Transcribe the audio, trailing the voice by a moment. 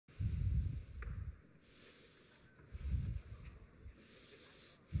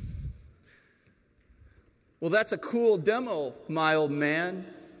Well, that's a cool demo, my old man,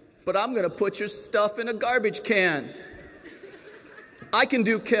 but I'm going to put your stuff in a garbage can. I can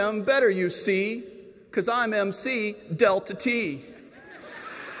do chem better, you see, because I'm MC Delta T.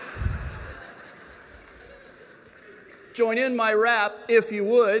 Join in my rap if you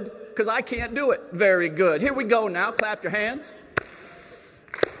would, because I can't do it very good. Here we go now. Clap your hands.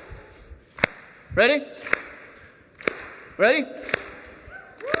 Ready? Ready?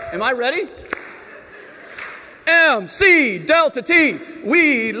 Am I ready? MC Delta T.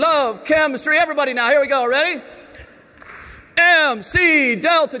 We love chemistry. Everybody now. Here we go. Ready? MC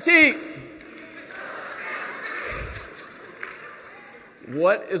Delta T.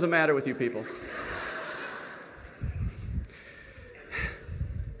 What is the matter with you people?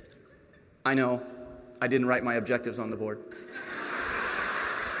 I know, I didn't write my objectives on the board.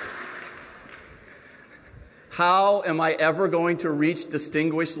 How am I ever going to reach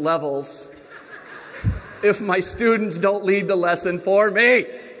distinguished levels if my students don't lead the lesson for me?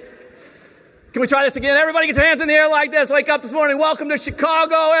 Can we try this again? Everybody get your hands in the air like this. Wake up this morning. Welcome to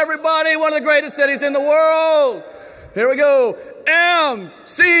Chicago, everybody. One of the greatest cities in the world. Here we go.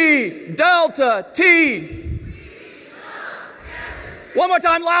 MC Delta T. One more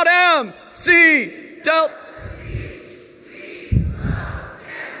time, loud. MC Delta.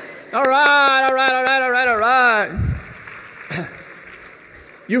 All right.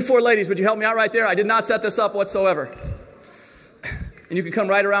 You four ladies, would you help me out right there? I did not set this up whatsoever. And you can come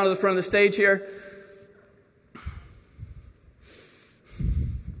right around to the front of the stage here.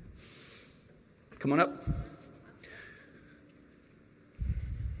 Come on up.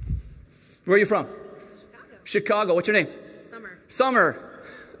 Where are you from? Chicago. What's your name?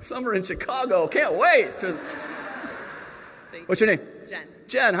 Summer in Chicago. Can't wait. What's your name?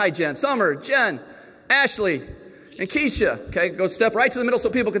 Jen. Hi, Jen. Summer, Jen, Ashley, and Keisha. Okay, go step right to the middle so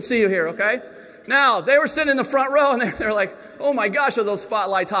people can see you here, okay? Now, they were sitting in the front row, and they're like, oh my gosh, are those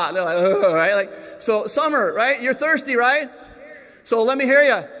spotlights hot? They're like, oh, right? Like, so, Summer, right? You're thirsty, right? So let me hear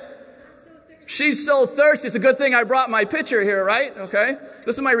you. She's so thirsty. It's a good thing I brought my pitcher here, right? Okay.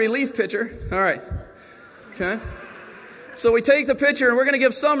 This is my relief pitcher. All right. Okay. So we take the pitcher, and we're going to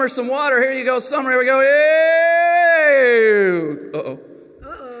give Summer some water. Here you go, Summer. Here we go. Hey!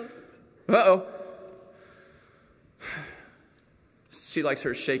 Uh-oh. She likes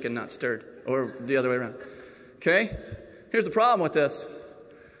hers shaken, not stirred. Or the other way around. Okay? Here's the problem with this.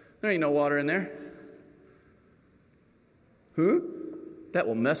 There ain't no water in there. That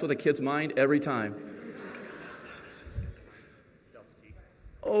will mess with a kid's mind every time.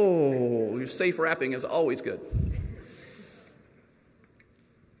 Oh, your safe wrapping is always good.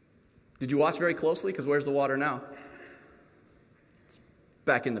 Did you watch very closely? Because where's the water now? It's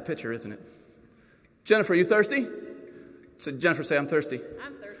back in the pitcher, isn't it? Jennifer, are you thirsty? So Jennifer, say, I'm thirsty.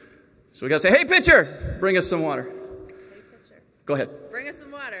 I'm thirsty. So we got to say, hey, pitcher, bring us some water. Hey, pitcher. Go ahead. Bring us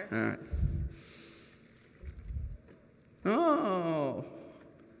some water. All right. Oh.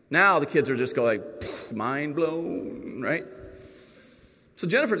 Now the kids are just going, mind blown, right? So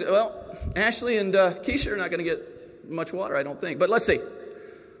Jennifer, well, Ashley and Keisha are not going to get much water, I don't think. But let's see,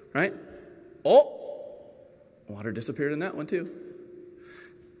 right? Oh, water disappeared in that one too.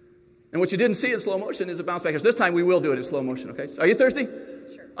 And what you didn't see in slow motion is a bounce back. This time we will do it in slow motion, okay? Are you thirsty?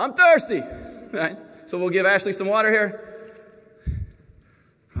 Sure. I'm thirsty. All right. So we'll give Ashley some water here.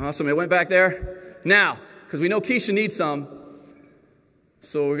 Awesome. It went back there. Now, because we know Keisha needs some,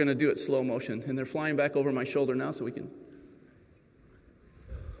 so we're going to do it slow motion. And they're flying back over my shoulder now so we can.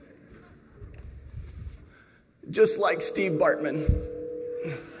 Just like Steve Bartman.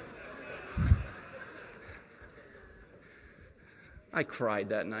 I cried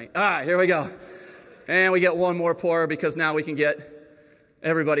that night. All right, here we go. And we get one more pour because now we can get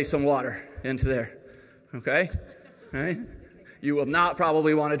everybody some water into there. Okay? All right? You will not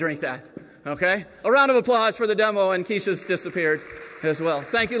probably want to drink that. Okay? A round of applause for the demo, and Keisha's disappeared as well.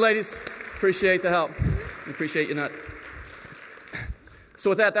 Thank you, ladies. Appreciate the help. Appreciate you not.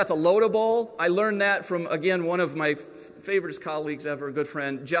 So with that, that's a Lota bowl. I learned that from, again, one of my favorite colleagues ever, a good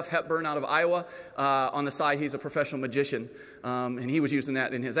friend, Jeff Hepburn out of Iowa. On the side, he's a professional magician, and he was using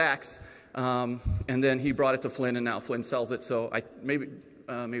that in his acts. And then he brought it to Flynn, and now Flynn sells it. So maybe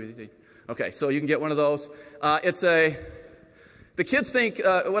okay. So you can get one of those. The kids think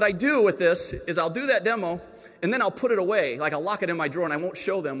what I do with this is I'll do that demo, and then I'll put it away, like I'll lock it in my drawer, and I won't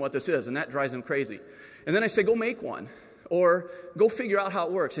show them what this is, and that drives them crazy. And then I say, go make one. Or go figure out how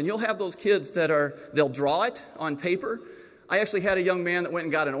it works. And you'll have those kids they'll draw it on paper. I actually had a young man that went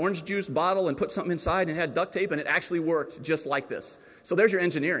and got an orange juice bottle and put something inside and had duct tape, and it actually worked just like this. So there's your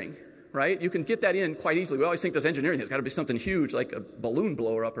engineering, right? You can get that in quite easily. We always think this engineering has got to be something huge, like a balloon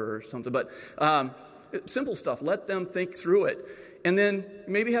blower up or something. But Simple stuff. Let them think through it. And then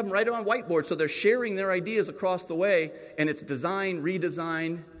maybe have them write it on whiteboard so they're sharing their ideas across the way, and it's design,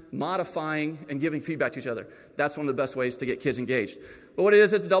 redesign, modifying, and giving feedback to each other. That's one of the best ways to get kids engaged. But what it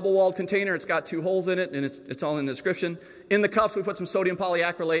is, it's a double-walled container. It's got 2 holes in it, and it's all in the description. In the cups, we put some sodium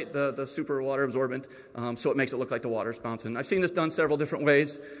polyacrylate, the super water absorbent, so it makes it look like the water's bouncing. I've seen this done several different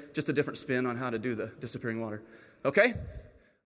ways, just a different spin on how to do the disappearing water. Okay?